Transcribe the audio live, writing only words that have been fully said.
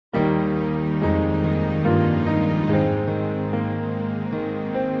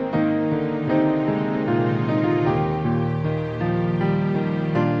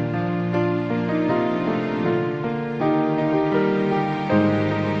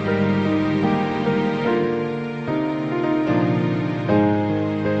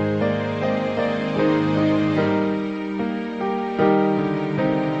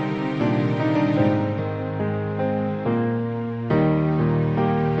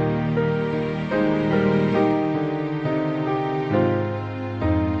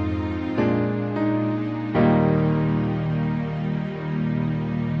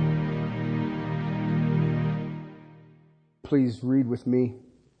please read with me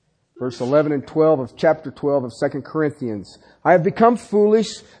verse 11 and 12 of chapter 12 of 2 Corinthians. I have become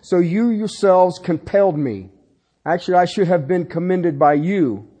foolish, so you yourselves compelled me. Actually, I should have been commended by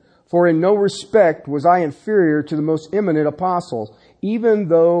you, for in no respect was I inferior to the most eminent apostles, even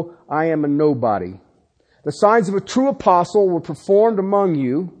though I am a nobody. The signs of a true apostle were performed among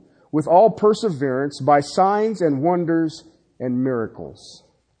you with all perseverance by signs and wonders and miracles.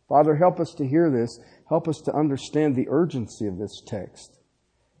 Father, help us to hear this. Help us to understand the urgency of this text.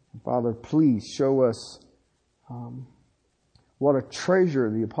 And Father, please show us what a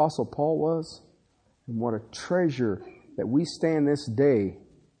treasure the Apostle Paul was, and what a treasure that we stand this day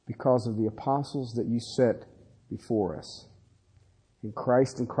because of the apostles that you set before us. In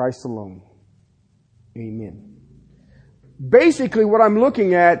Christ and Christ alone. Amen. Basically, what I'm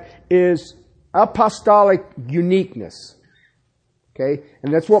looking at is apostolic uniqueness. Okay?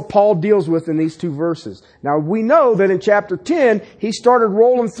 And that's what Paul deals with in these two verses. Now, we know that in chapter 10, he started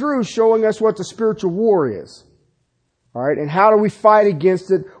rolling through showing us what the spiritual war is. All right? And how do we fight against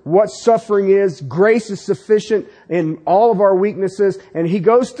it? What suffering is? Grace is sufficient in all of our weaknesses. And he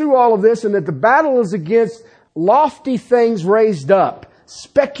goes through all of this, and that the battle is against lofty things raised up,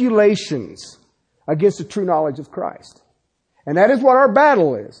 speculations against the true knowledge of Christ. And that is what our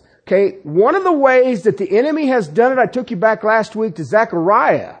battle is. Okay, one of the ways that the enemy has done it, I took you back last week to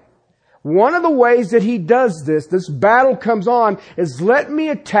Zechariah. One of the ways that he does this battle comes on, is let me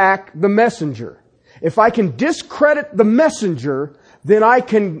attack the messenger. If I can discredit the messenger, then I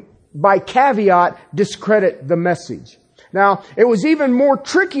can, by caveat, discredit the message. Now, it was even more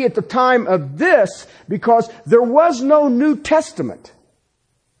tricky at the time of this because there was no New Testament.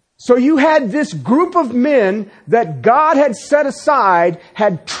 So you had this group of men that God had set aside,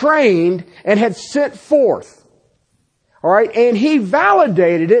 had trained, and had sent forth. All right? And He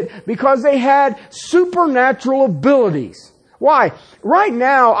validated it because they had supernatural abilities. Why? Right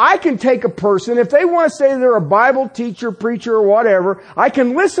now, I can take a person, if they want to say they're a Bible teacher, preacher, or whatever, I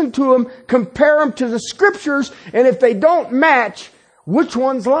can listen to them, compare them to the Scriptures, and if they don't match, which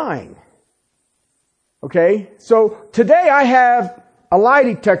one's lying? Okay? So today I have a lie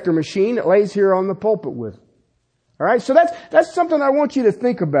detector machine that lays here on the pulpit with. All right? So that's something I want you to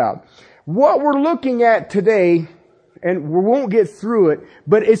think about. What we're looking at today, and we won't get through it,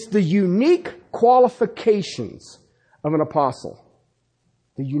 but it's the unique qualifications of an apostle.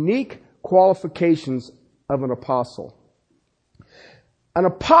 The unique qualifications of an apostle. An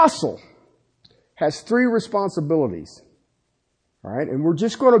apostle has 3 responsibilities. All right? And we're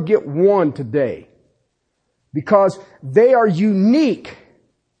just going to get one today. Because they are unique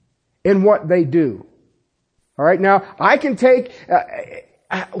in what they do. All right? Now, I can take...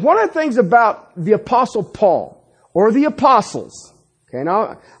 one of the things about the Apostle Paul, or the apostles, okay, and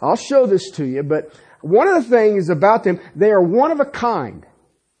I'll show this to you, but one of the things about them, they are one of a kind.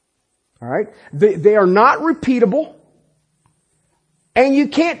 All right? They are not repeatable, and you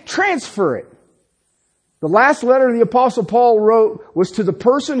can't transfer it. The last letter the Apostle Paul wrote was to the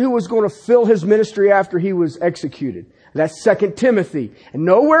person who was going to fill his ministry after he was executed. That's 2 Timothy. And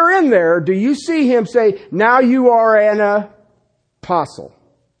nowhere in there do you see him say, now you are an apostle.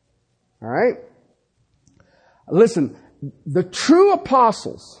 All right? Listen, the true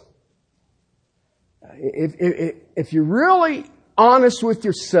apostles, if you're really honest with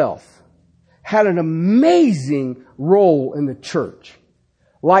yourself, had an amazing role in the church.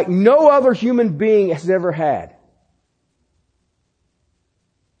 Like no other human being has ever had.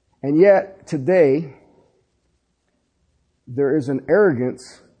 And yet, today, there is an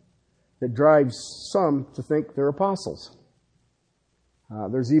arrogance that drives some to think they're apostles.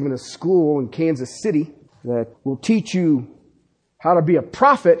 There's even a school in Kansas City that will teach you how to be a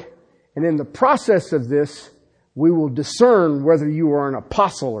prophet, and in the process of this, we will discern whether you are an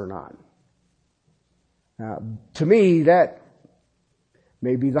apostle or not. To me, that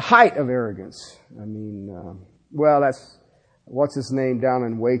may be the height of arrogance. I mean, that's, what's his name down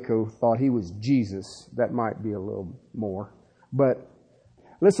in Waco thought he was Jesus. That might be a little more. But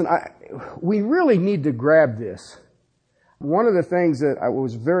listen, we really need to grab this. One of the things that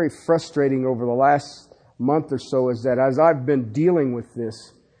was very frustrating over the last month or so is that as I've been dealing with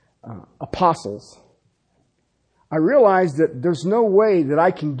this, apostles, I realized that there's no way that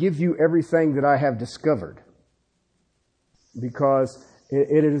I can give you everything that I have discovered. Because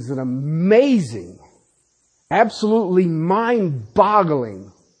it is an amazing, absolutely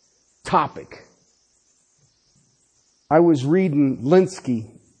mind-boggling topic. I was reading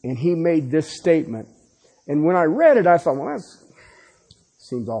Linsky, and he made this statement. And when I read it, I thought, well, that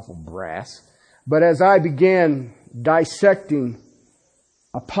seems awful brass. But as I began dissecting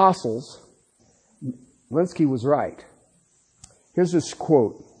apostles, Linsky was right. Here's this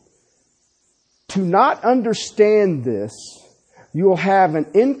quote. To not understand this, you will have an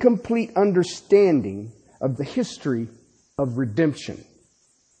incomplete understanding of the history of redemption.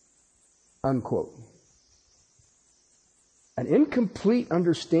 Unquote. An incomplete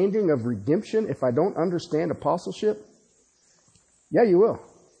understanding of redemption if I don't understand apostleship? Yeah, you will.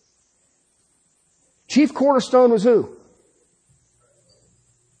 Chief cornerstone was who?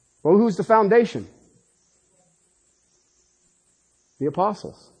 Well, who's the foundation? The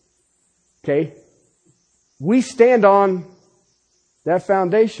apostles. Okay? We stand on that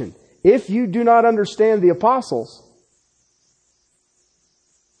foundation. If you do not understand the apostles,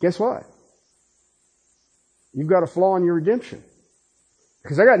 guess what? You've got a flaw in your redemption.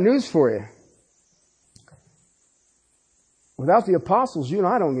 Because I got news for you. Without the apostles, you and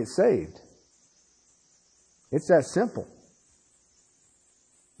I don't get saved. It's that simple.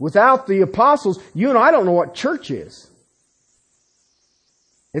 Without the apostles, you and I don't know what church is.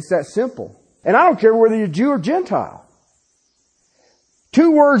 It's that simple. And I don't care whether you're Jew or Gentile.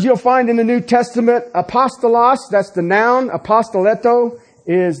 2 words you'll find in the New Testament. Apostolos, that's the noun. Apostoleto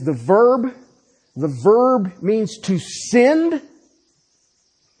is the verb. The verb means to send.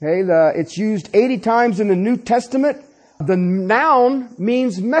 Okay, it's used 80 times in the New Testament. The noun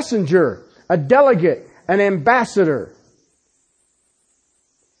means messenger, a delegate, an ambassador.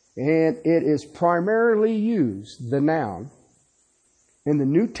 And it is primarily used, the noun, in the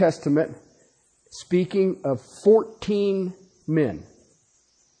New Testament, speaking of 14 men.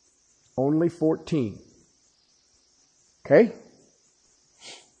 Only 14. Okay?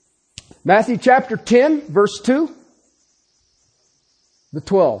 Matthew chapter 10, verse 2. The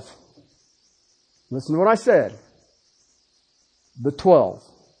 12. Listen to what I said. The 12.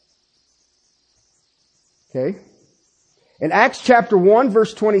 Okay? In Acts chapter 1,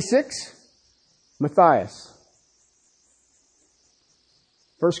 verse 26, Matthias.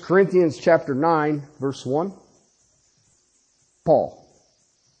 1 Corinthians chapter 9, verse 1, Paul.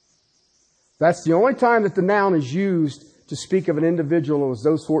 That's the only time that the noun is used to speak of an individual. It was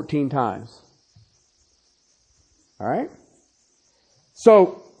those 14 times. All right?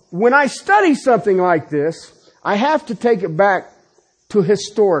 So, when I study something like this, I have to take it back to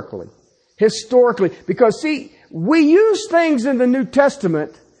historically. Historically. Because, see, we use things in the New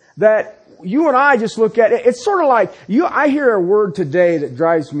Testament that you and I just look at. It's sort of like, I hear a word today that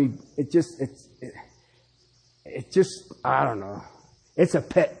drives me, it just, I don't know. It's a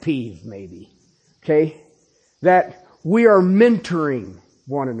pet peeve, maybe. Okay? That we are mentoring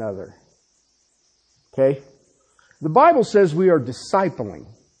one another. Okay? The Bible says we are discipling.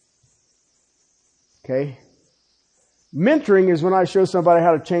 Okay? Mentoring is when I show somebody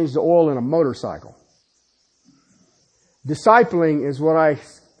how to change the oil in a motorcycle. Discipling is what I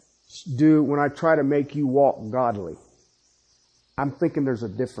do when I try to make you walk godly. I'm thinking there's a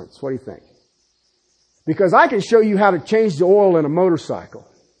difference. What do you think? Because I can show you how to change the oil in a motorcycle.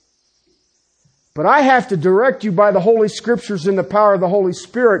 But I have to direct you by the Holy Scriptures and the power of the Holy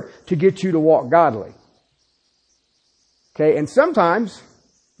Spirit to get you to walk godly. Okay, and sometimes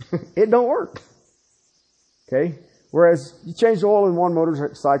it don't work. Okay, whereas you change the oil in one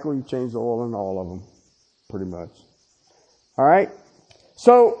motorcycle, you change the oil in all of them, pretty much. All right?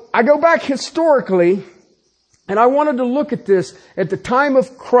 So I go back historically, and I wanted to look at this at the time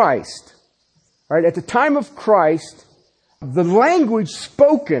of Christ. All right, at the time of Christ, the language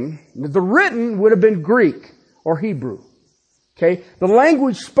spoken, the written would have been Greek or Hebrew. Okay? The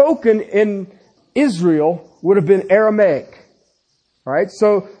language spoken in Israel would have been Aramaic. All right?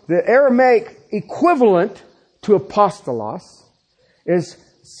 So the Aramaic equivalent to apostolos is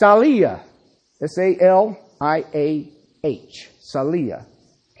Salia. S-A-L-I-A-H. Salia.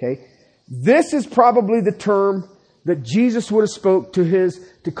 Okay? This is probably the term that Jesus would have spoke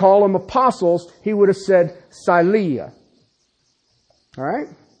to call them apostles. He would have said Salia. All right?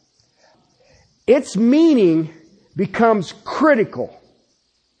 Its meaning becomes critical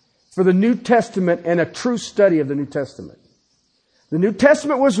for the New Testament and a true study of the New Testament. The New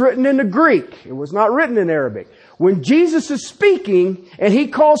Testament was written in the Greek. It was not written in Arabic. When Jesus is speaking and He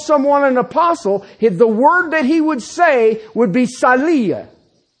calls someone an apostle, the word that He would say would be Salia.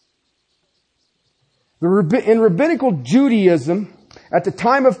 In rabbinical Judaism, at the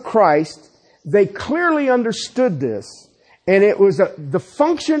time of Christ, they clearly understood this. And it was the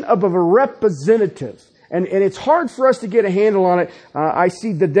function of a representative. And it's hard for us to get a handle on it. I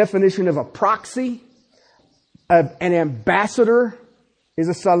see the definition of a proxy. An ambassador is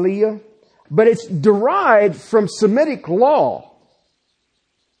a Salia. But it's derived from Semitic law.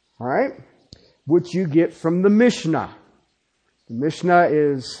 All right? Which you get from the Mishnah. The Mishnah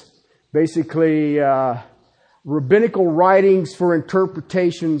is basically rabbinical writings for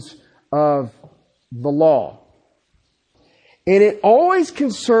interpretations of the law. And it always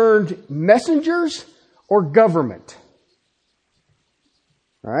concerned messengers or government.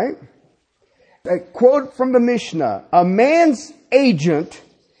 All right? A quote from the Mishnah, "A man's agent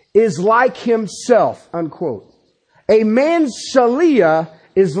is like himself," unquote. A man's shaliach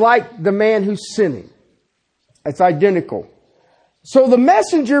is like the man who's sinning. It's identical. So the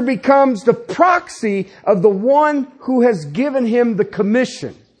messenger becomes the proxy of the one who has given him the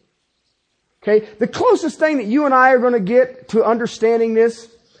commission. Okay? The closest thing that you and I are going to get to understanding this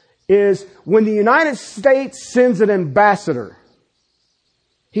is when the United States sends an ambassador.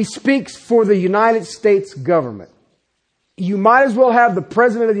 He speaks for the United States government. You might as well have the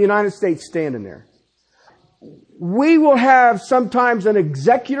President of the United States standing there. We will have sometimes an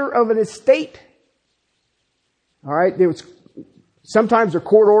executor of an estate. All right? Sometimes they're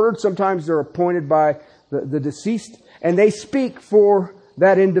court ordered. Sometimes they're appointed by the deceased. And they speak for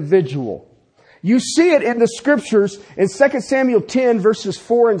that individual. You see it in the scriptures in 2 Samuel 10 verses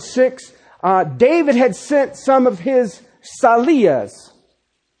 4 and 6. David had sent some of his shaliachs.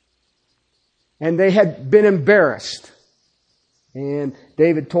 And they had been embarrassed. And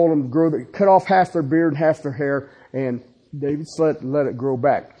David told them to cut off half their beard and half their hair. And David let it grow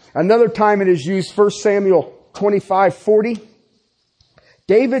back. Another time it is used, 1 Samuel 25:40.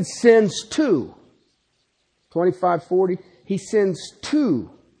 David sends 2. 25:40. He sends 2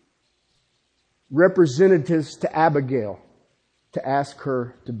 representatives to Abigail to ask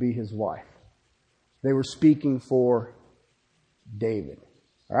her to be his wife. They were speaking for David.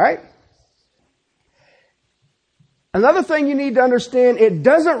 All right? Another thing you need to understand, it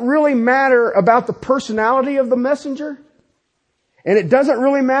doesn't really matter about the personality of the messenger. And it doesn't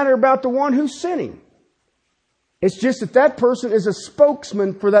really matter about the one who's sending. It's just that person is a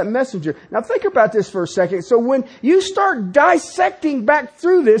spokesman for that messenger. Now think about this for a second. So when you start dissecting back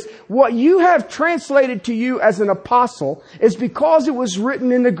through this, what you have translated to you as an apostle is because it was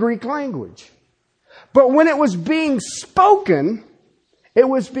written in the Greek language. But when it was being spoken in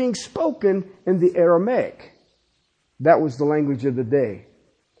the Aramaic. That was the language of the day.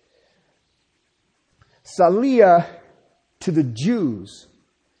 Shaliach to the Jews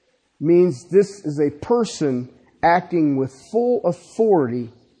means this is a person acting with full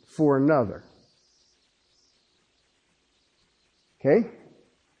authority for another. Okay?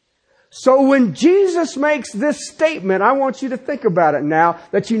 So when Jesus makes this statement, I want you to think about it now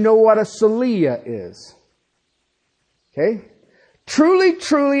that you know what a shaliach is. Okay? Truly,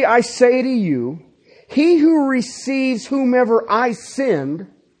 truly, I say to you, he who receives whomever I send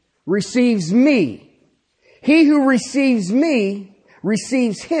receives me. He who receives me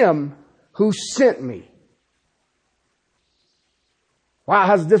receives him who sent me. Wow, it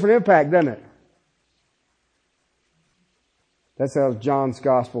has a different impact, doesn't it? That's out of John's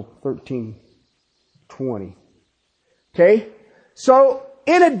Gospel 13:20. Okay? So,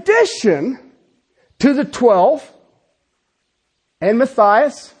 in addition to the 12 and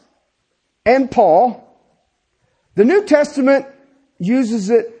Matthias and Paul, the New Testament uses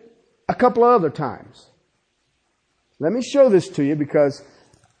it a couple of other times. Let me show this to you because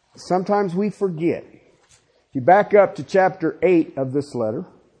sometimes we forget. If you back up to chapter 8 of this letter,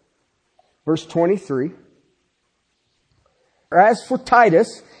 verse 23. As for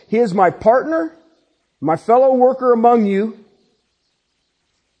Titus, he is my partner, my fellow worker among you.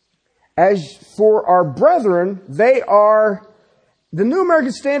 As for our brethren, they are, the New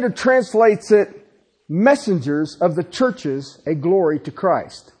American Standard translates it, messengers of the churches, a glory to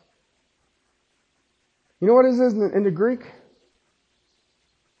Christ. You know what it is in the Greek?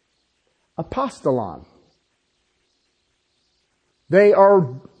 Apostolon. They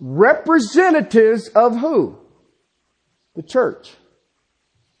are representatives of who? The church.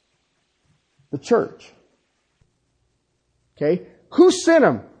 The church. Okay? Who sent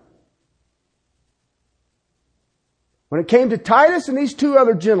them? When it came to Titus and these 2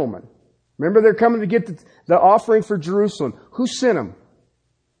 other gentlemen. Remember, they're coming to get the offering for Jerusalem. Who sent them?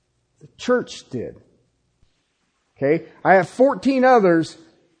 The church did. Okay? I have 14 others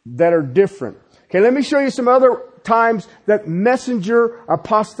that are different. Okay, let me show you some other times that messenger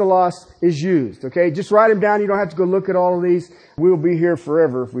apostolos is used. Okay, just write them down. You don't have to go look at all of these. We'll be here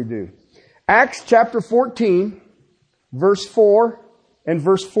forever if we do. Acts chapter 14, verse 4 and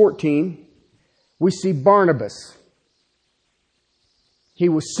verse 14, we see Barnabas. He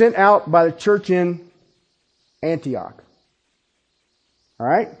was sent out by the church in Antioch. All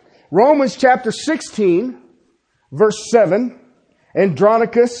right. Romans chapter 16, verse 7,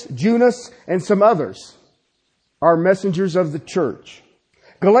 Andronicus, Junus, and some others are messengers of the church.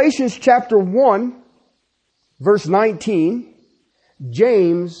 Galatians chapter 1, verse 19,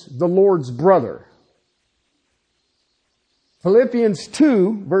 James, the Lord's brother. Philippians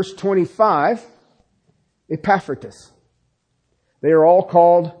 2, verse 25, Epaphroditus. They are all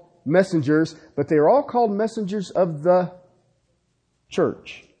called messengers, but they are all called messengers of the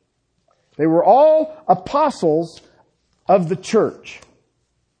church. They were all apostles of the church.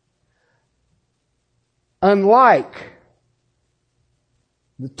 Unlike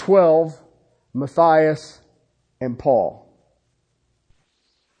the 12, Matthias and Paul.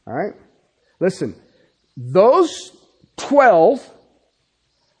 All right? Listen, those 12,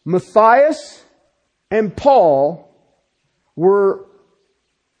 Matthias and Paul, were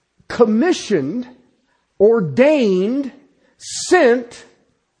commissioned, ordained, sent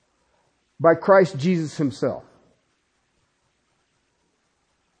by Christ Jesus himself.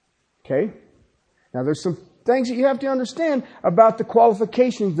 Okay? Now there's some things that you have to understand about the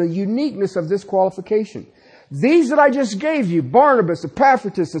qualifications, the uniqueness of this qualification. These that I just gave you, Barnabas,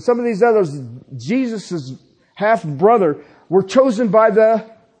 Epaphroditus, and some of these others, Jesus' half-brother, were chosen by the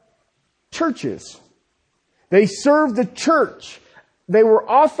churches. They served the church. They were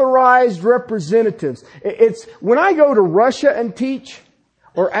authorized representatives. It's when I go to Russia and teach,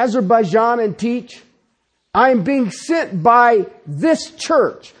 or Azerbaijan and teach, I am being sent by this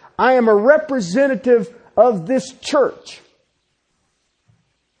church. I am a representative of this church.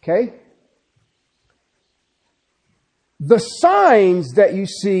 Okay? The signs that you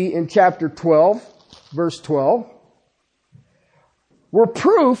see in chapter 12, verse 12, were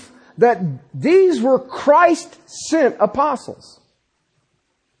proof that these were Christ-sent apostles.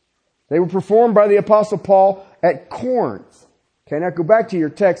 They were performed by the Apostle Paul at Corinth. Okay, now go back to your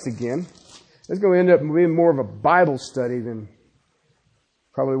text again. It's going to end up being more of a Bible study than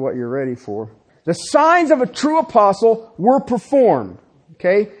probably what you're ready for. The signs of a true apostle were performed.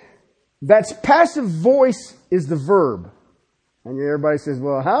 Okay? That's passive voice is the verb. And everybody says,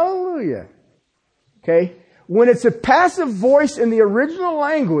 well, hallelujah. Okay? When it's a passive voice in the original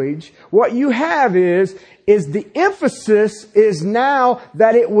language, what you have is the emphasis is now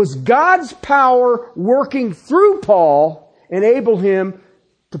that it was God's power working through Paul enable him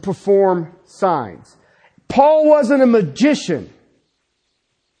to perform signs. Paul wasn't a magician.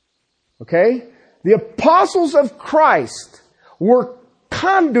 Okay? The apostles of Christ were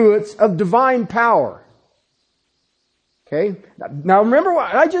conduits of divine power. Okay? Now remember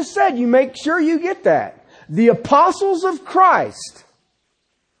what I just said. You make sure you get that. The apostles of Christ,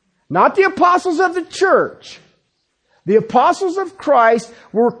 not the apostles of the church. The apostles of Christ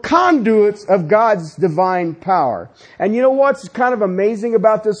were conduits of God's divine power. And you know what's kind of amazing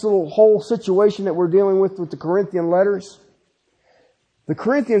about this little whole situation that we're dealing with the Corinthian letters? The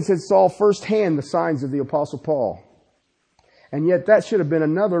Corinthians had saw firsthand the signs of the Apostle Paul. And yet that should have been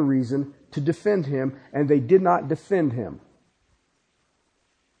another reason to defend him, and they did not defend him.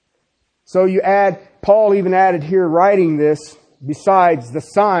 So Paul even added here writing this, besides the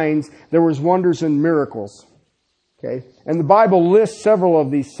signs, there was wonders and miracles. Okay? And the Bible lists several of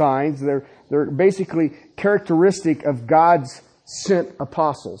these signs. They're basically characteristic of God's sent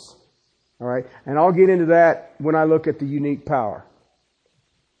apostles. All right? And I'll get into that when I look at the unique power.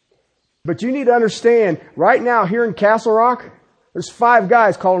 But you need to understand, right now here in Castle Rock, there's 5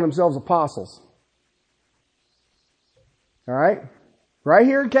 guys calling themselves apostles. All right? Right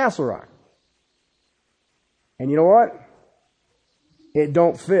here in Castle Rock. And you know what? It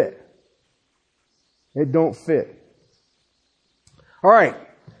don't fit. It don't fit. All right.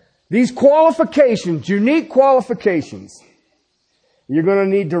 These qualifications, unique qualifications, you're going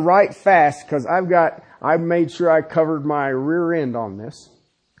to need to write fast because I've made sure I covered my rear end on this.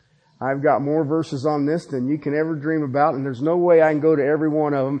 I've got more verses on this than you can ever dream about, and there's no way I can go to every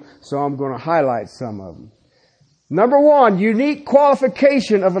one of them, so I'm going to highlight some of them. Number 1, unique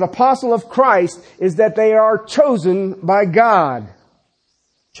qualification of an apostle of Christ is that they are chosen by God.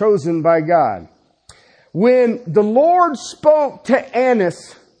 Chosen by God. When the Lord spoke to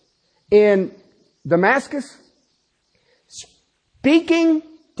Annas in Damascus, speaking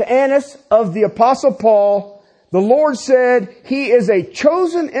to Annas of the Apostle Paul, the Lord said, "He is a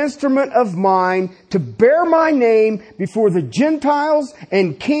chosen instrument of mine to bear my name before the Gentiles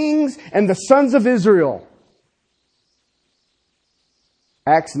and kings and the sons of Israel."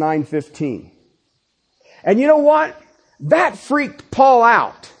 Acts 9:15. And you know what? That freaked Paul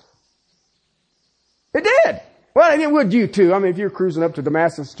out. It did. Well, it would you too. I mean, if you're cruising up to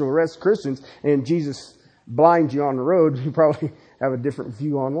Damascus to arrest Christians and Jesus blinds you on the road, you probably have a different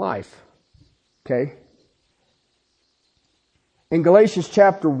view on life. Okay? In Galatians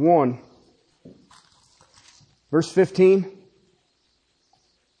chapter 1, verse 15,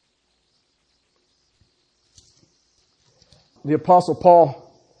 the Apostle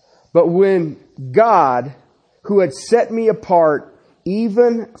Paul, but when God, who had set me apart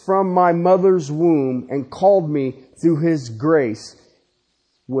even from my mother's womb and called me through His grace,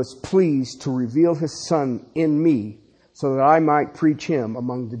 was pleased to reveal His Son in me so that I might preach Him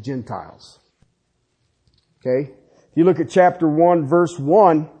among the Gentiles. Okay? If you look at chapter 1, verse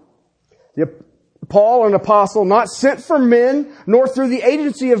 1, Paul, an apostle, not sent from men, nor through the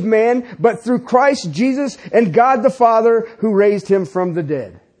agency of man, but through Christ Jesus and God the Father who raised Him from the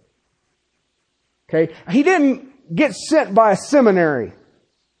dead. Okay? He didn't get sent by a seminary.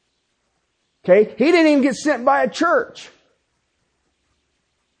 Okay? He didn't even get sent by a church.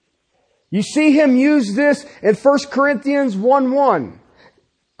 You see him use this in 1 Corinthians 1:1,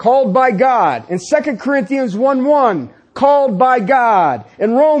 called by God. In 2 Corinthians 1:1, called by God.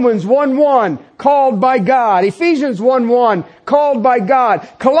 In Romans 1:1, called by God. Ephesians 1:1, called by God.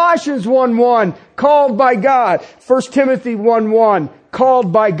 Colossians 1:1, called by God. 1 Timothy 1:1,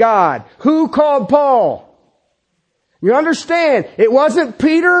 called by God. Who called Paul? You understand, it wasn't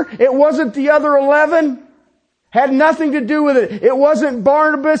Peter, it wasn't the other 11. Had nothing to do with it. It wasn't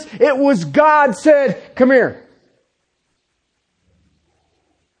Barnabas. It was God said, come here.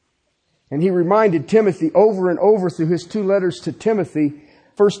 And He reminded Timothy over and over through his 2 letters to Timothy,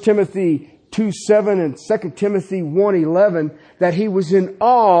 1 Timothy 2:7 and 2 Timothy 1:11, that he was in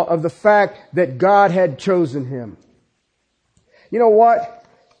awe of the fact that God had chosen him. You know what?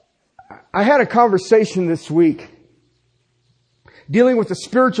 I had a conversation this week dealing with the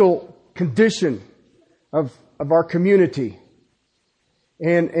spiritual condition of our community.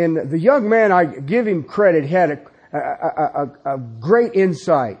 And the young man, I give him credit, had a great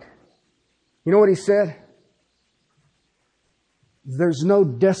insight. You know what he said? There's no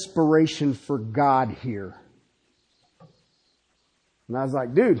desperation for God here. And I was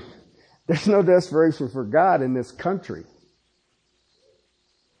like, dude, there's no desperation for God in this country.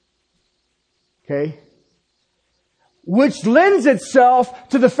 Okay? Which lends itself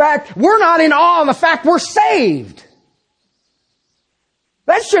to the fact we're not in awe of the fact we're saved.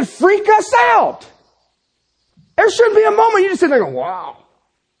 That should freak us out. There shouldn't be a moment you just sit there and go, wow.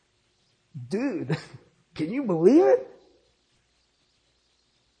 Dude, can you believe it?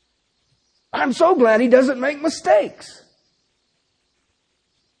 I'm so glad he doesn't make mistakes.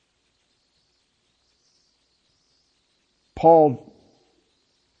 Paul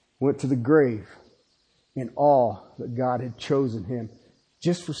went to the grave in awe that God had chosen him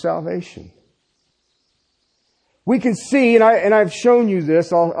just for salvation. We can see, and I've shown you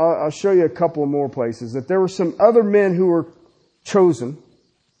this, I'll show you a couple of more places, that there were some other men who were chosen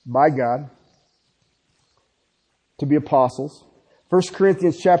by God to be apostles. 1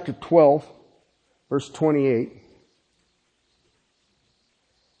 Corinthians chapter 12, verse 28.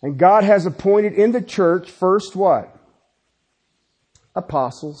 And God has appointed in the church first what?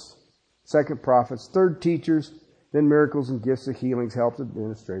 Apostles. Second, prophets. Third, teachers. Then miracles and gifts of healings, helps,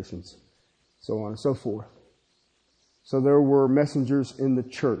 administrations. So on and so forth. So there were messengers in the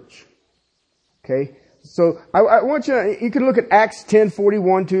church. Okay? So I want you can look at Acts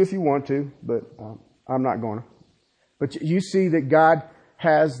 10:41 too if you want to, but I'm not going to. But you see that God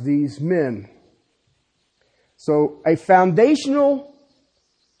has these men. So a foundational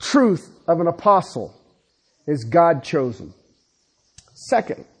truth of an apostle is God chosen.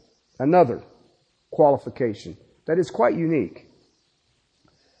 Second, another qualification that is quite unique.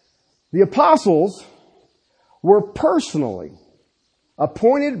 The apostles were personally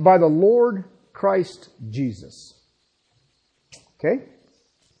appointed by the Lord Christ Jesus. Okay?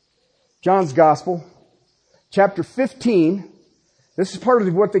 John's Gospel, chapter 15. This is part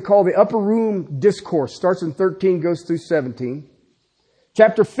of what they call the upper room discourse. Starts in 13, goes through 17.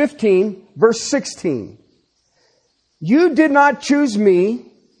 Chapter 15, verse 16. You did not choose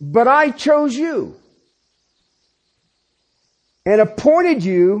me, but I chose you and appointed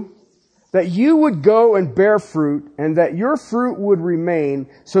you that you would go and bear fruit and that your fruit would remain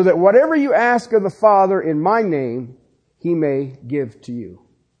so that whatever you ask of the Father in my name, He may give to you.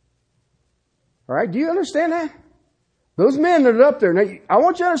 All right. Do you understand that? Those men that are up there. Now, I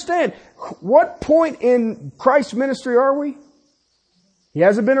want you to understand, what point in Christ's ministry are we? He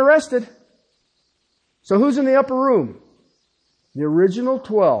hasn't been arrested. So who's in the upper room? The original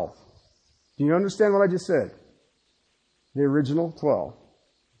 12. Do you understand what I just said? The original 12.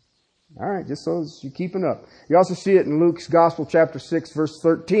 All right, just so as you're keeping up. You also see it in Luke's Gospel, chapter 6, verse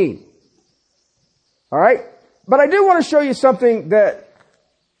 13. All right? But I do want to show you something that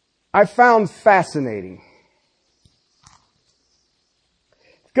I found fascinating.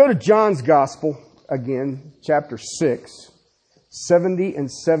 Go to John's Gospel again, chapter 6, 70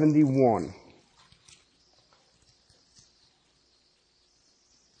 and 71.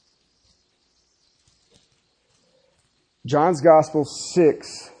 John's Gospel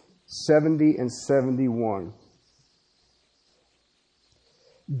 6, 70 and 71.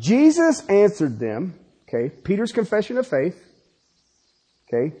 Jesus answered them, okay, Peter's confession of faith,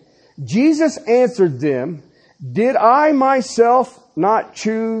 okay. Jesus answered them, did I myself not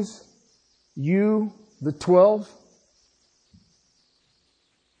choose you, the 12?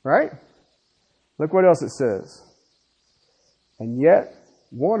 Right? Look what else it says. And yet,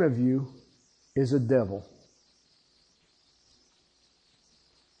 one of you is a devil.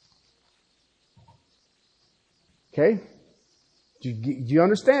 Okay? Do you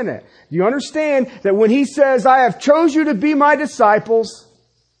understand that? Do you understand that when he says, I have chose you to be my disciples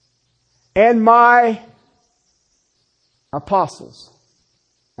and my apostles?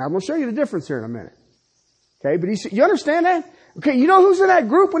 Now, I'm going to show you the difference here in a minute. Okay, but you understand that? Okay, you know who's in that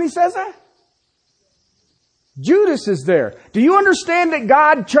group when he says that? Judas is there. Do you understand that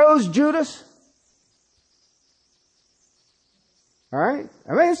God chose Judas? All right?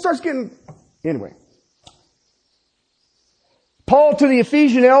 I mean, it starts getting... Anyway. Paul to the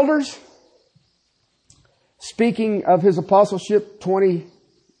Ephesian elders, speaking of his apostleship,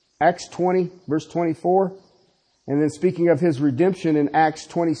 Acts 20, verse 24. And then speaking of his redemption in Acts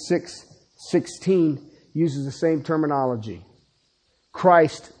 26, 16, uses the same terminology.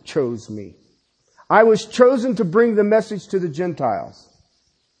 Christ chose me. I was chosen to bring the message to the Gentiles.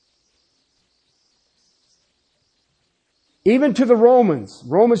 Even to the Romans,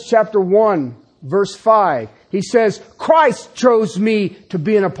 Romans chapter 1, verse 5, he says, Christ chose me to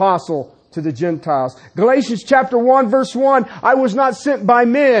be an apostle to the Gentiles. Galatians chapter 1, verse 1, I was not sent by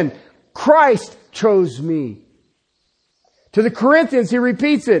men. Christ chose me. To the Corinthians, he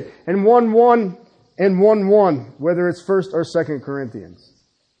repeats it in 1:1 and 1:1, whether it's 1st or 2nd Corinthians.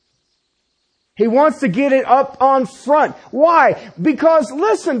 He wants to get it up on front. Why? Because,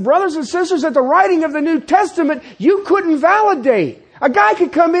 listen, brothers and sisters, at the writing of the New Testament, you couldn't validate. A guy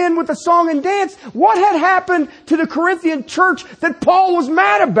could come in with a song and dance. What had happened to the Corinthian church that Paul was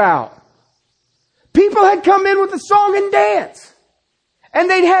mad about? People had come in with a song and dance. And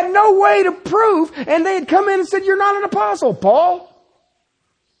they'd had no way to prove, and they had come in and said, you're not an apostle, Paul.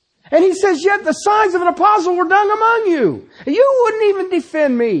 And he says, yet the signs of an apostle were done among you. You wouldn't even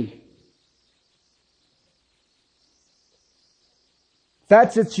defend me.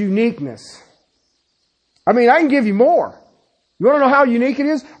 That's its uniqueness. I mean, I can give you more. You want to know how unique it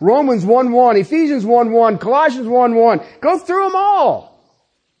is? Romans 1:1, Ephesians 1:1, Colossians 1:1. Go through them all.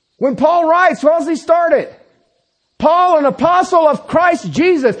 When Paul writes, how does he start it? Paul, an apostle of Christ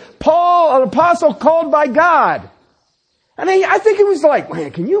Jesus. Paul, an apostle called by God. And I think it was like,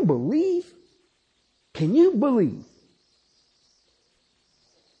 man, can you believe? Can you believe?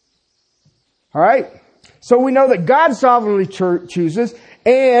 All right. So we know that God sovereignly chooses,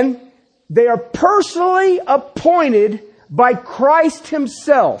 and they are personally appointed by Christ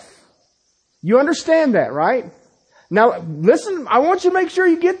Himself. You understand that, right? Now, listen, I want you to make sure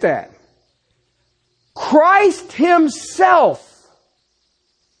you get that. Christ Himself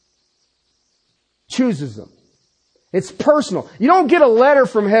chooses them. It's personal. You don't get a letter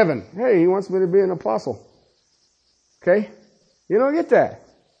from heaven. Hey, He wants me to be an apostle. Okay? You don't get that.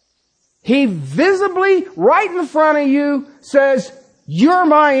 He visibly, right in front of you, says, you're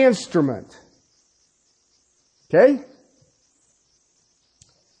my instrument. Okay?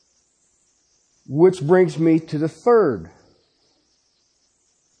 Which brings me to the third.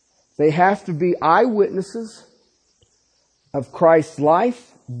 They have to be eyewitnesses of Christ's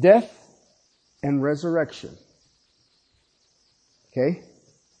life, death, and resurrection. Okay?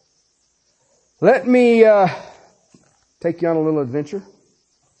 Let me take you on a little adventure.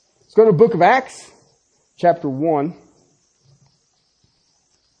 Let's go to the book of Acts, chapter 1.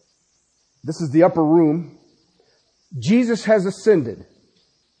 This is the upper room. Jesus has ascended.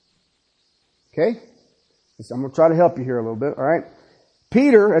 Okay? I'm going to try to help you here a little bit, all right?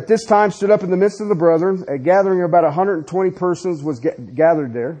 Peter, at this time, stood up in the midst of the brethren. A gathering of about 120 persons was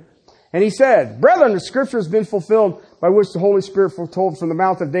gathered there. And he said, Brethren, the scripture has been fulfilled by which the Holy Spirit foretold from the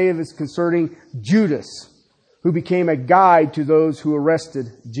mouth of David concerning Judas, who became a guide to those who arrested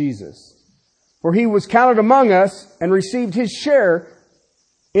Jesus. For he was counted among us and received his share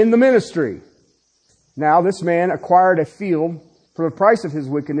in the ministry. Now this man acquired a field for the price of his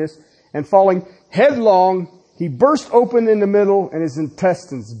wickedness, and falling headlong, he burst open in the middle, and his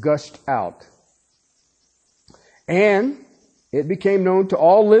intestines gushed out. And it became known to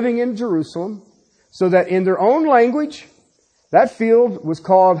all living in Jerusalem, so that in their own language, that field was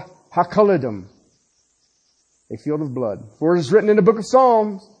called Hakeldom, a field of blood. For it is written in the book of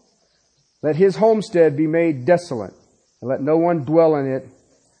Psalms, let his homestead be made desolate, and let no one dwell in it.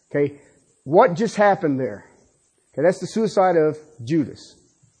 Okay, what just happened there? Okay, that's the suicide of Judas.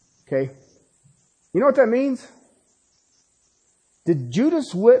 Okay. You know what that means? Did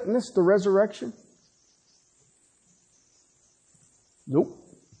Judas witness the resurrection? Nope.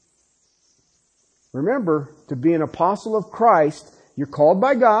 Remember, to be an apostle of Christ, you're called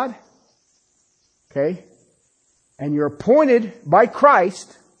by God. Okay. And you're appointed by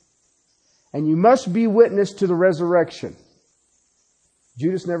Christ. And you must be witness to the resurrection.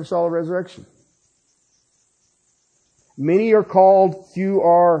 Judas never saw the resurrection. Many are called, few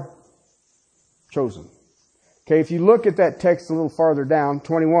are chosen. Okay, if you look at that text a little farther down,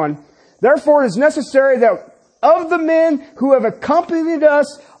 21. Therefore it is necessary that of the men who have accompanied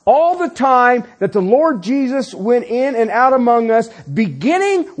us all the time that the Lord Jesus went in and out among us,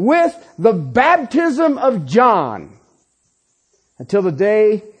 beginning with the baptism of John, until the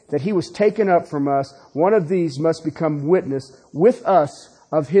day that he was taken up from us, one of these must become witness with us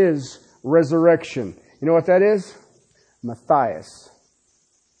of his resurrection. You know what that is? Matthias.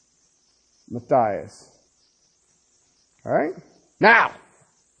 Matthias. All right? Now,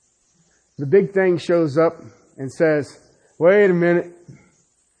 the big thing shows up and says, wait a minute.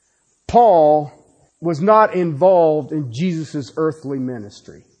 Paul was not involved in Jesus' earthly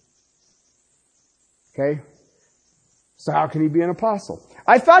ministry. Okay? So how can he be an apostle?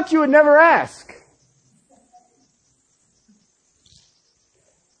 I thought you would never ask.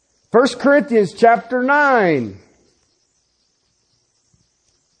 1 Corinthians chapter 9.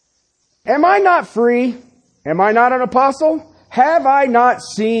 Am I not free? Am I not an apostle? Have I not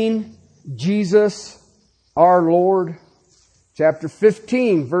seen Jesus our Lord? Chapter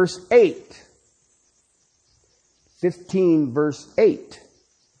 15, verse 8. 15, verse 8.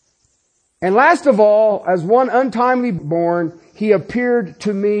 And last of all, as one untimely born, he appeared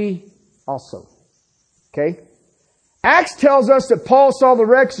to me also. Okay? Acts tells us that Paul saw the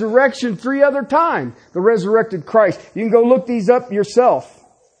resurrection 3 other times. The resurrected Christ. You can go look these up yourself.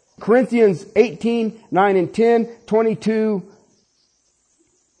 Corinthians 18, 9 and 10, 22.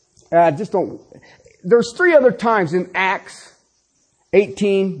 There's 3 other times in Acts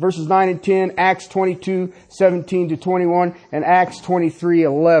 18, verses 9 and 10, Acts 22, 17 to 21, and Acts 23,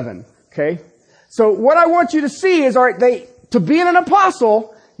 11. Okay? So what I want you to see is, to be an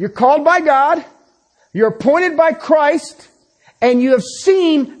apostle, you're called by God, you're appointed by Christ, and you have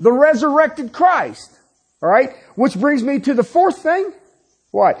seen the resurrected Christ. Alright? Which brings me to the 4th thing.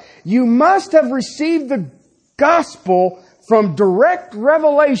 What? You must have received the gospel from direct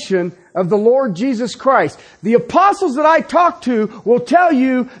revelation of the Lord Jesus Christ. The apostles that I talk to will tell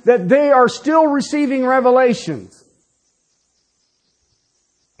you that they are still receiving revelations.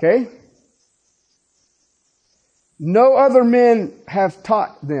 Okay? No other men have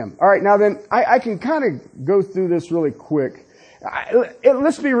taught them. Alright, now then, I can kind of go through this really quick.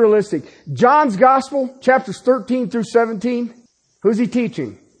 Let's be realistic. John's Gospel, chapters 13 through 17, who's he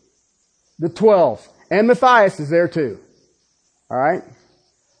teaching? The 12. And Matthias is there too. Alright?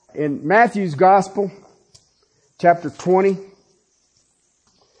 In Matthew's Gospel, chapter 20,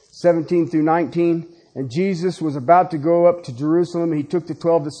 17 through 19, and Jesus was about to go up to Jerusalem. He took the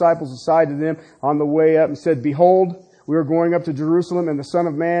 12 disciples aside to them on the way up and said, Behold, we are going up to Jerusalem, and the Son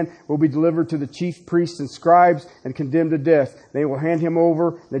of Man will be delivered to the chief priests and scribes and condemned to death. They will hand him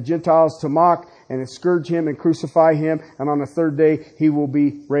over, the Gentiles, to mock and scourge him and crucify him, and on the 3rd day he will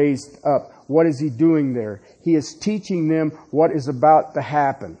be raised up. What is he doing there? He is teaching them what is about to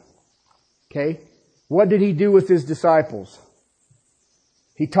happen. Okay? What did he do with his disciples?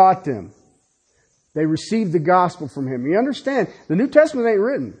 He taught them. They received the gospel from him. You understand, the New Testament ain't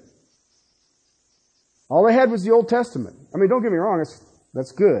written. All they had was the Old Testament. I mean, don't get me wrong,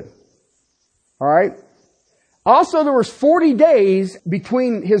 that's good. Alright? Also, there was 40 days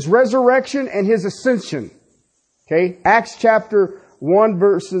between his resurrection and his ascension. Okay? Acts chapter 1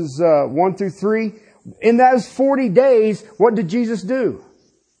 verses 1 through 3. In those 40 days, what did Jesus do?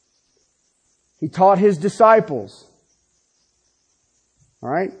 He taught his disciples.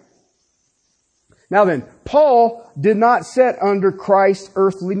 Alright? Now then, Paul did not sit under Christ's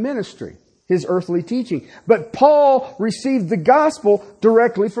earthly ministry, his earthly teaching. But Paul received the gospel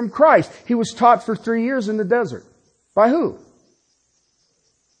directly from Christ. He was taught for 3 years in the desert. By who?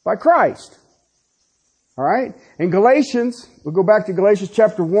 By Christ. Alright? In Galatians, we'll go back to Galatians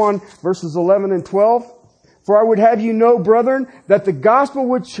chapter 1, verses 11 and 12. For I would have you know, brethren, that the gospel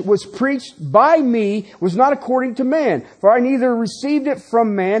which was preached by me was not according to man. For I neither received it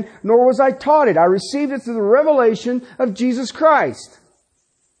from man, nor was I taught it. I received it through the revelation of Jesus Christ.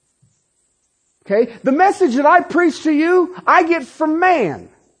 Okay? The message that I preach to you, I get from man.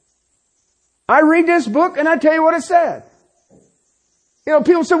 I read this book and I tell you what it said. You know,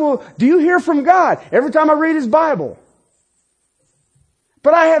 people say, well, do you hear from God? Every time I read His Bible.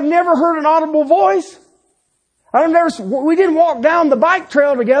 But I have never heard an audible voice. We didn't walk down the bike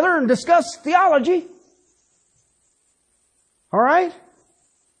trail together and discuss theology. All right?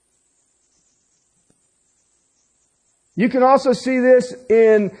 You can also see this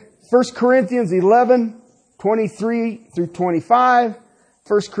in 1 Corinthians 11, 23 through 25.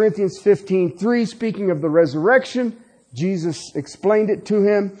 1 Corinthians 15:3, speaking of the resurrection, Jesus explained it to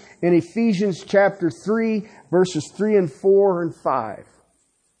him. In Ephesians chapter 3, verses 3 and 4 and 5.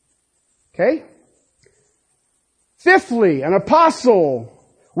 Okay? Fifthly, an apostle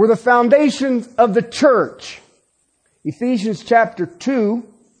were the foundations of the church. Ephesians chapter 2.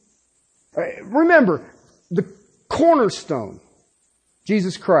 Remember, the cornerstone,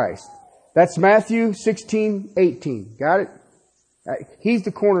 Jesus Christ. That's Matthew 16:18. Got it? He's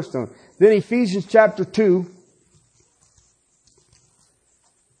the cornerstone. Then Ephesians chapter 2,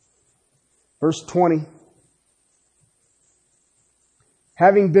 verse 20.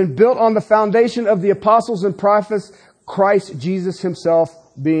 Having been built on the foundation of the apostles and prophets, Christ Jesus Himself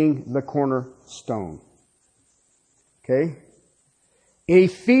being the cornerstone. Okay? In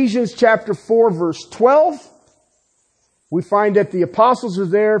Ephesians chapter 4, verse 12, we find that the apostles are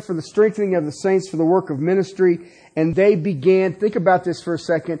there for the strengthening of the saints for the work of ministry. And they began, think about this for a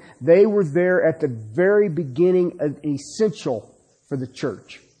second, they were there at the very beginning, essential for the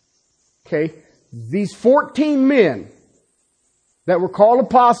church. Okay? These 14 men that were called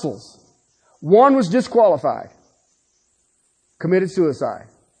apostles, one was disqualified, committed suicide.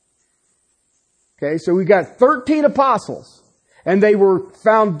 Okay, so we got 13 apostles, and they were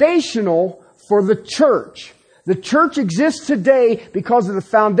foundational for the church. The church exists today because of the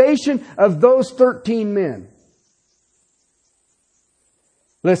foundation of those 13 men.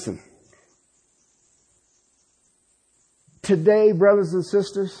 Listen. Today, brothers and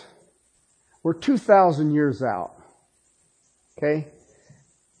sisters, we're 2,000 years out. Okay?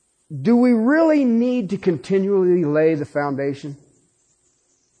 Do we really need to continually lay the foundation?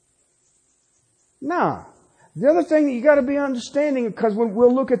 No. The other thing that you got to be understanding, because when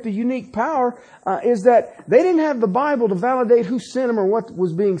we'll look at the unique power, is that they didn't have the Bible to validate who sent them or what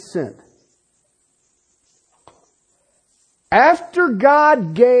was being sent. After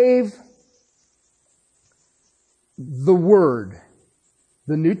God gave the Word,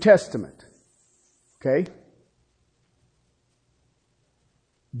 the New Testament, okay,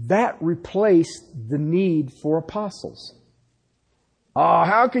 that replaced the need for apostles. Oh,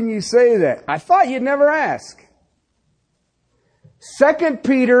 how can you say that? I thought you'd never ask. 2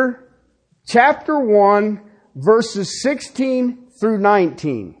 Peter chapter 1, verses 16 through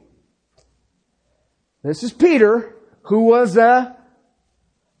 19. This is Peter, who was an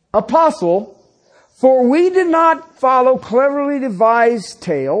apostle. For we did not follow cleverly devised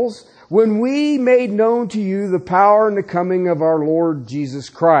tales when we made known to you the power and the coming of our Lord Jesus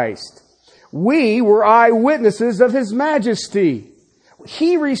Christ. We were eyewitnesses of His majesty.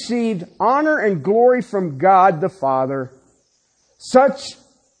 He received honor and glory from God the Father. Such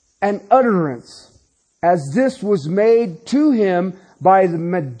an utterance as this was made to Him by the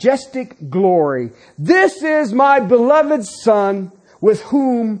majestic glory. This is my beloved Son, with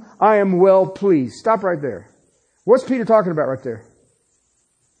whom I am well pleased. Stop right there. What's Peter talking about right there?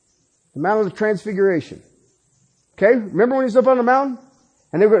 The Mount of the Transfiguration. Okay? Remember when he's up on the mountain?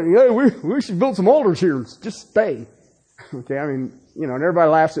 And they were going, yeah, we should build some altars here and just stay. Okay, I mean, you know, and everybody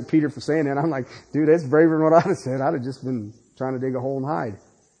laughs at Peter for saying that. I'm like, dude, that's braver than what I'd have said. I'd have just been trying to dig a hole and hide.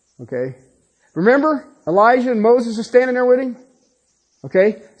 Okay? Remember? Elijah and Moses are standing there with him?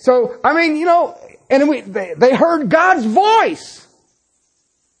 Okay? So, I mean, you know, and they heard God's voice.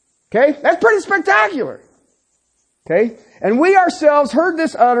 Okay? That's pretty spectacular. Okay? And we ourselves heard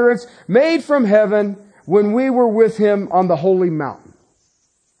this utterance made from heaven when we were with Him on the holy mountain.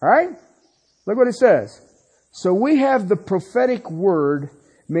 Alright? Look what it says. So we have the prophetic word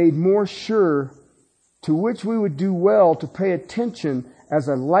made more sure, to which we would do well to pay attention as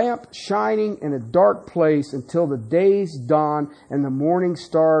a lamp shining in a dark place until the days dawn and the morning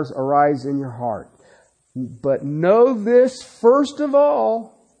stars arise in your heart. But know this first of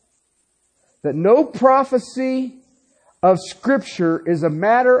all, that no prophecy of Scripture is a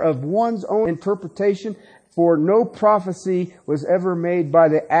matter of one's own interpretation, for no prophecy was ever made by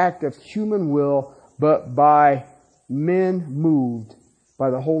the act of human will, but by men moved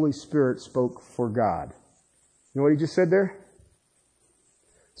by the Holy Spirit spoke for God. You know what he just said there?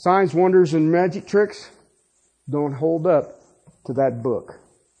 Signs, wonders, and magic tricks don't hold up to that book.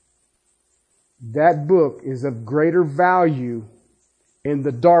 That book is of greater value in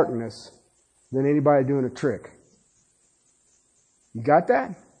the darkness than anybody doing a trick. You got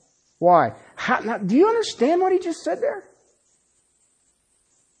that? Why? Now, do you understand what he just said there?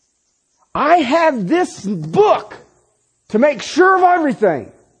 I have this book to make sure of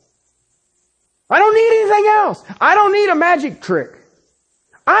everything. I don't need anything else. I don't need a magic trick.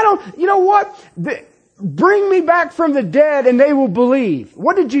 You know what? Bring me back from the dead and they will believe.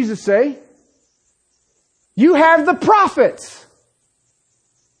 What did Jesus say? You have the prophets.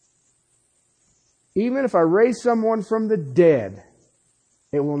 Even if I raise someone from the dead,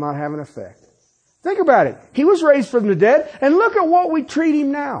 it will not have an effect. Think about it. He was raised from the dead, and look at what we treat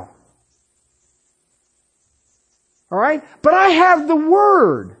him now. All right? But I have the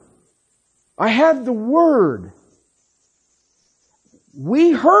Word. I have the Word.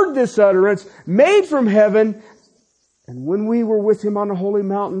 We heard this utterance made from heaven, and when we were with Him on the holy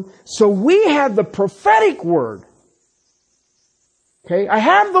mountain, so we have the prophetic Word. Okay? I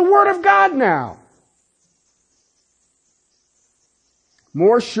have the Word of God now.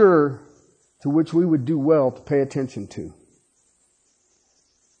 More sure, to which we would do well to pay attention to.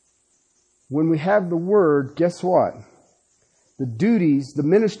 When we have the Word, guess what? The duties, the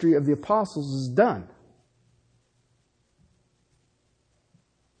ministry of the apostles is done.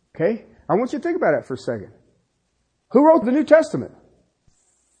 Okay? I want you to think about it for a second. Who wrote the New Testament?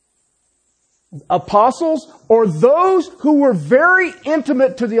 Apostles or those who were very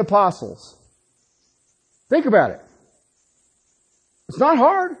intimate to the apostles? Think about it. It's not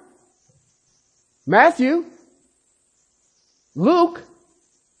hard. Matthew, Luke,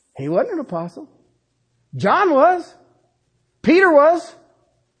 he wasn't an apostle. John was. Peter was.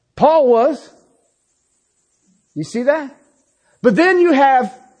 Paul was. You see that? But then you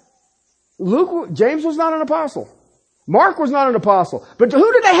have Luke, James was not an apostle. Mark was not an apostle. But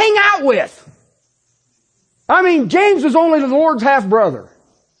who did they hang out with? I mean, James was only the Lord's half-brother.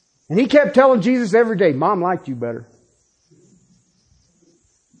 And he kept telling Jesus every day, Mom liked you better.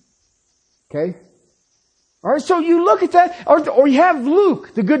 Okay? All right, so you look at that, or you have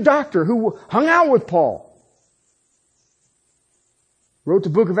Luke, the good doctor, who hung out with Paul. Wrote the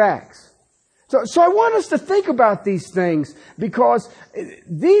book of Acts. So I want us to think about these things, because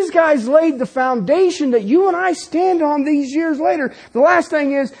these guys laid the foundation that you and I stand on these years later. The last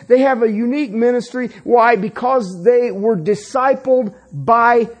thing is, they have a unique ministry. Why? Because they were discipled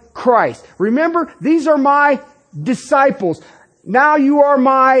by Christ. Remember, these are my disciples. Now you are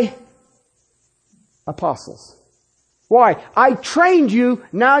my apostles. Why? I trained you,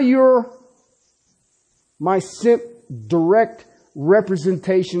 now you're my direct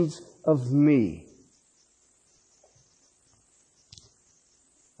representations of me.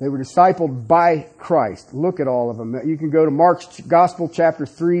 They were discipled by Christ. Look at all of them. You can go to Mark's Gospel, chapter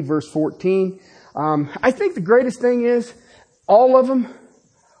 3, verse 14. I think the greatest thing is, all of them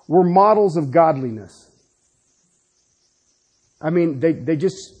were models of godliness. I mean, they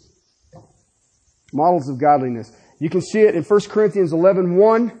just models of godliness. You can see it in 1 Corinthians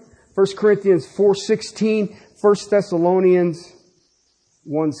 11:1, 1 Corinthians 4:16, 1 Thessalonians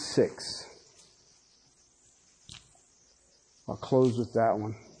 1:6. I'll close with that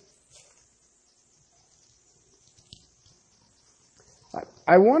one.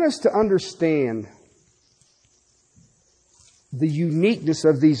 I want us to understand the uniqueness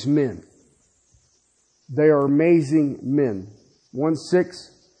of these men. They are amazing men. 1:6.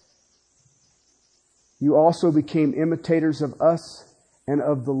 You also became imitators of us and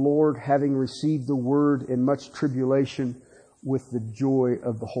of the Lord, having received the word in much tribulation with the joy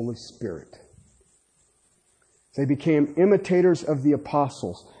of the Holy Spirit. They became imitators of the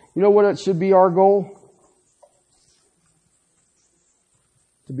apostles. You know what it should be our goal?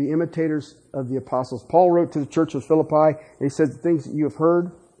 To be imitators of the apostles. Paul wrote to the church of Philippi, and he said, the things that you have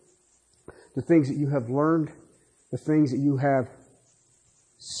heard, the things that you have learned, the things that you have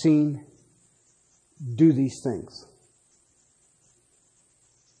seen, do these things.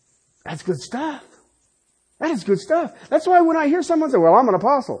 That's good stuff. That is good stuff. That's why when I hear someone say, well, I'm an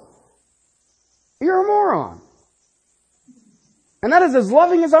apostle, you're a moron. And that is as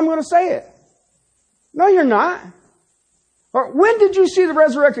loving as I'm going to say it. No, you're not. Or, when did you see the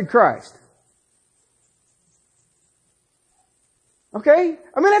resurrected Christ? Okay?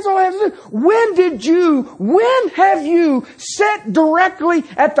 I mean, that's all I have to do. When have you sat directly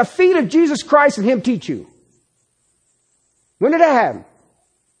at the feet of Jesus Christ and Him teach you? When did that happen?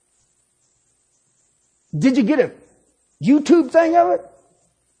 Did you get a YouTube thing of it?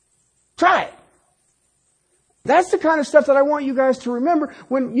 Try it. That's the kind of stuff that I want you guys to remember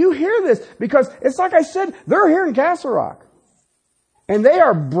when you hear this, because it's like I said, they're here in Castle Rock. And they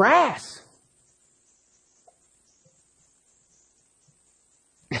are brass.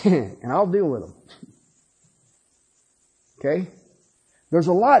 And I'll deal with them. Okay? There's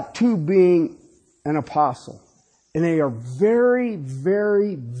a lot to being an apostle. And they are very,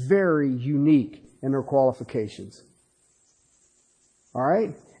 very, very unique in their qualifications. All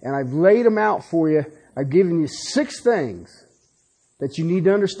right? And I've laid them out for you. I've given you 6 things that you need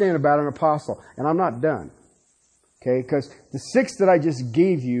to understand about an apostle. And I'm not done. Okay? Because the 6 that I just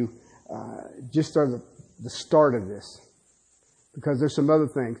gave you just are the start of this. Because there's some other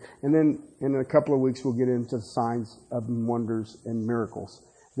things. And then in a couple of weeks we'll get into the signs of wonders and miracles.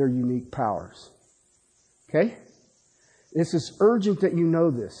 They're unique powers. Okay? This is urgent that you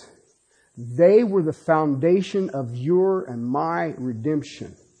know this. They were the foundation of your and my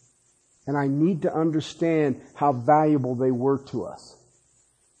redemption. And I need to understand how valuable they were to us.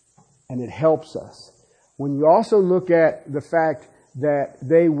 And it helps us. When you also look at the fact that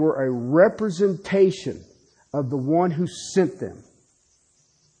they were a representation of the one who sent them.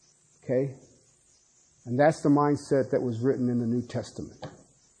 Okay? And that's the mindset that was written in the New Testament.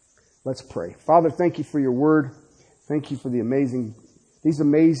 Let's pray. Father, thank you for your word. Thank you for these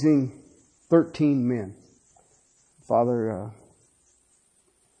amazing 13 men. Father,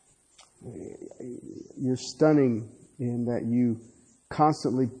 you're stunning in that you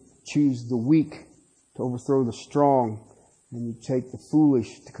constantly choose the weak to overthrow the strong, and you take the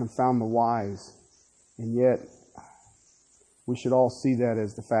foolish to confound the wise. And yet, we should all see that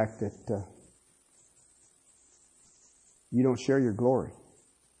as the fact that you don't share your glory.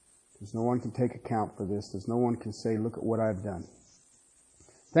 There's no one can take account for this. There's no one can say, look at what I've done.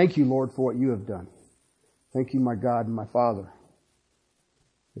 Thank you, Lord, for what you have done. Thank you, my God and my Father,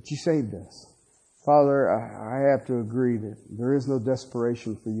 that you saved us. Father, I have to agree that there is no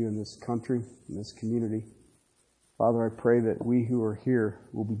desperation for you in this country, in this community. Father, I pray that we who are here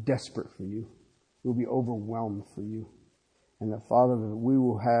will be desperate for you. We'll be overwhelmed for you. And that, Father, that we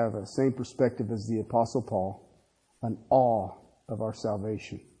will have the same perspective as the Apostle Paul, an awe of our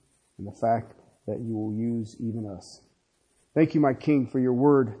salvation. And the fact that you will use even us. Thank you, my King, for your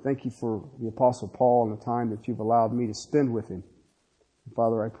word. Thank you for the Apostle Paul and the time that you've allowed me to spend with him. And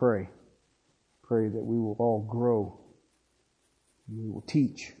Father, I pray that we will all grow, and we will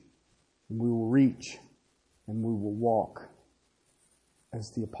teach, and we will reach, and we will walk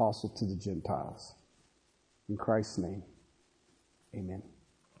as the apostle to the Gentiles. In Christ's name, amen.